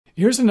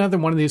Here's another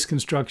one of these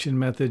construction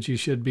methods you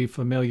should be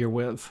familiar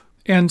with.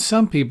 And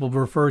some people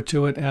refer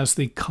to it as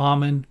the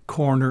common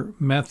corner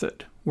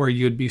method, where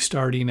you'd be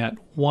starting at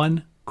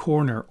one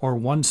corner or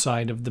one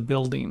side of the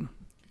building,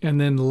 and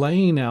then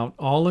laying out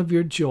all of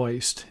your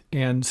joist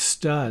and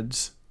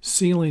studs,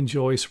 ceiling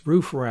joists,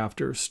 roof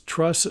rafters,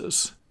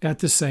 trusses at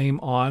the same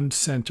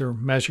on-center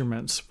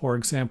measurements. For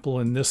example,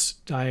 in this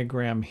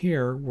diagram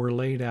here, we're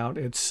laid out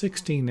at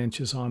 16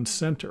 inches on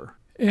center.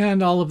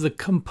 And all of the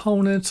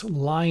components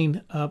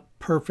line up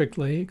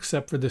perfectly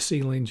except for the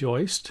ceiling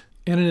joist.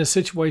 And in a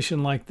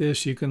situation like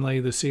this, you can lay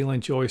the ceiling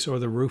joist or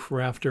the roof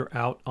rafter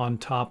out on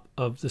top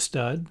of the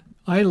stud.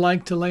 I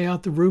like to lay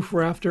out the roof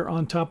rafter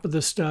on top of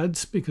the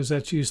studs because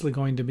that's usually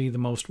going to be the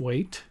most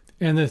weight.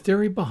 And the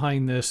theory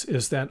behind this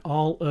is that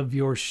all of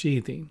your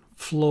sheathing,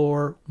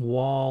 floor,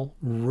 wall,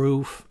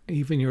 roof,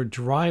 even your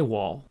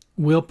drywall,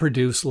 will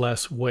produce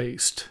less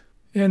waste.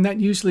 And that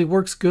usually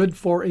works good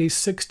for a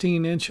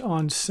 16-inch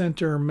on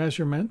center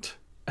measurement.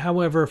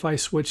 However, if I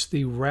switch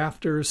the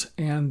rafters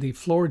and the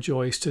floor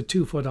joist to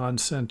 2 foot on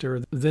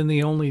center, then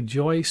the only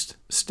joist,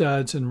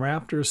 studs, and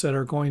rafters that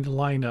are going to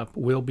line up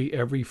will be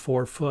every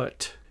 4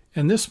 foot.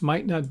 And this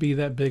might not be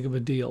that big of a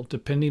deal,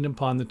 depending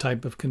upon the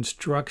type of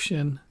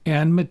construction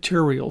and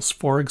materials.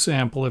 For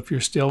example, if you're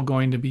still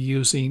going to be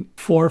using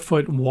 4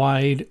 foot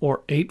wide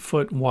or 8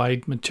 foot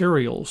wide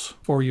materials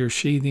for your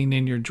sheathing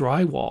in your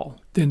drywall,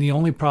 then the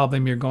only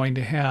problem you're going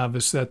to have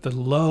is that the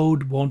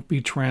load won't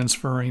be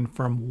transferring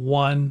from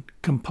one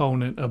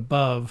component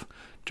above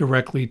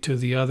directly to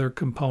the other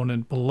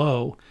component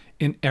below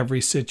in every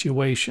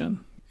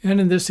situation.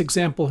 And in this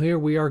example here,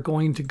 we are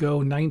going to go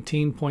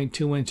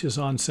 19.2 inches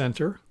on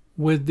center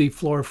with the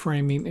floor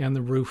framing and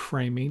the roof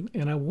framing.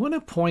 And I want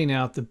to point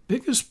out the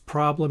biggest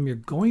problem you're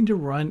going to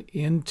run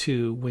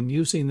into when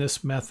using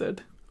this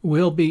method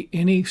will be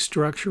any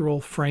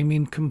structural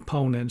framing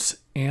components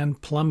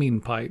and plumbing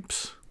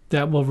pipes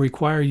that will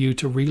require you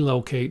to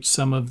relocate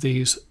some of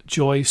these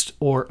joist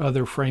or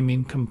other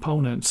framing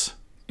components,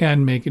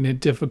 and making it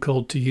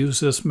difficult to use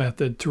this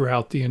method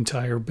throughout the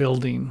entire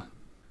building.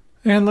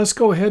 And let's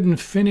go ahead and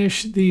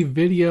finish the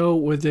video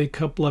with a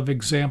couple of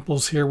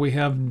examples here. We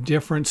have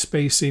different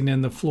spacing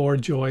in the floor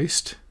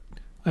joist.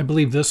 I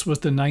believe this was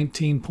the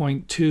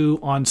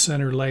 19.2 on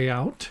center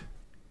layout.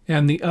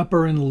 And the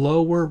upper and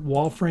lower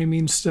wall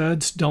framing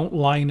studs don't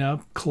line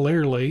up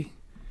clearly.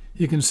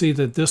 You can see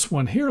that this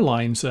one here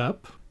lines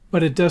up,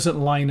 but it doesn't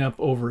line up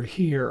over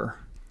here.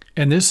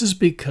 And this is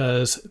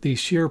because the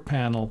shear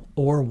panel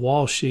or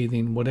wall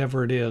sheathing,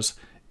 whatever it is,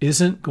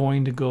 isn't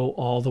going to go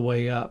all the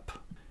way up.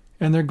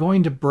 And they're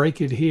going to break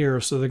it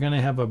here, so they're going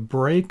to have a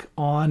break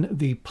on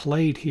the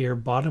plate here,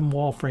 bottom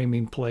wall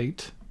framing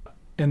plate.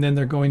 And then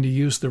they're going to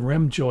use the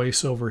rim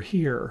joist over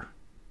here.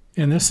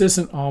 And this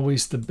isn't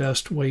always the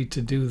best way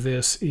to do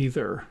this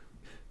either.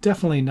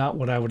 Definitely not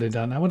what I would have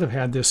done. I would have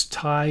had this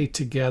tie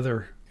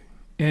together.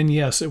 And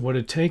yes, it would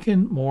have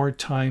taken more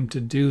time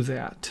to do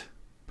that,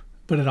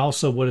 but it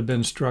also would have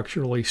been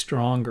structurally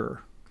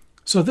stronger.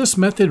 So this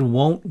method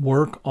won't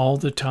work all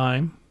the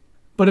time,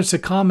 but it's a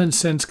common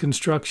sense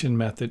construction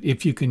method.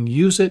 If you can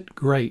use it,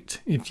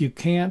 great. If you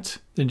can't,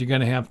 then you're going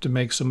to have to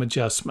make some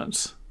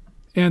adjustments.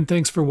 And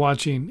thanks for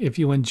watching. If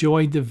you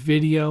enjoyed the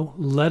video,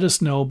 let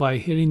us know by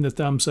hitting the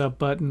thumbs up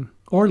button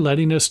or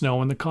letting us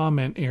know in the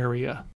comment area.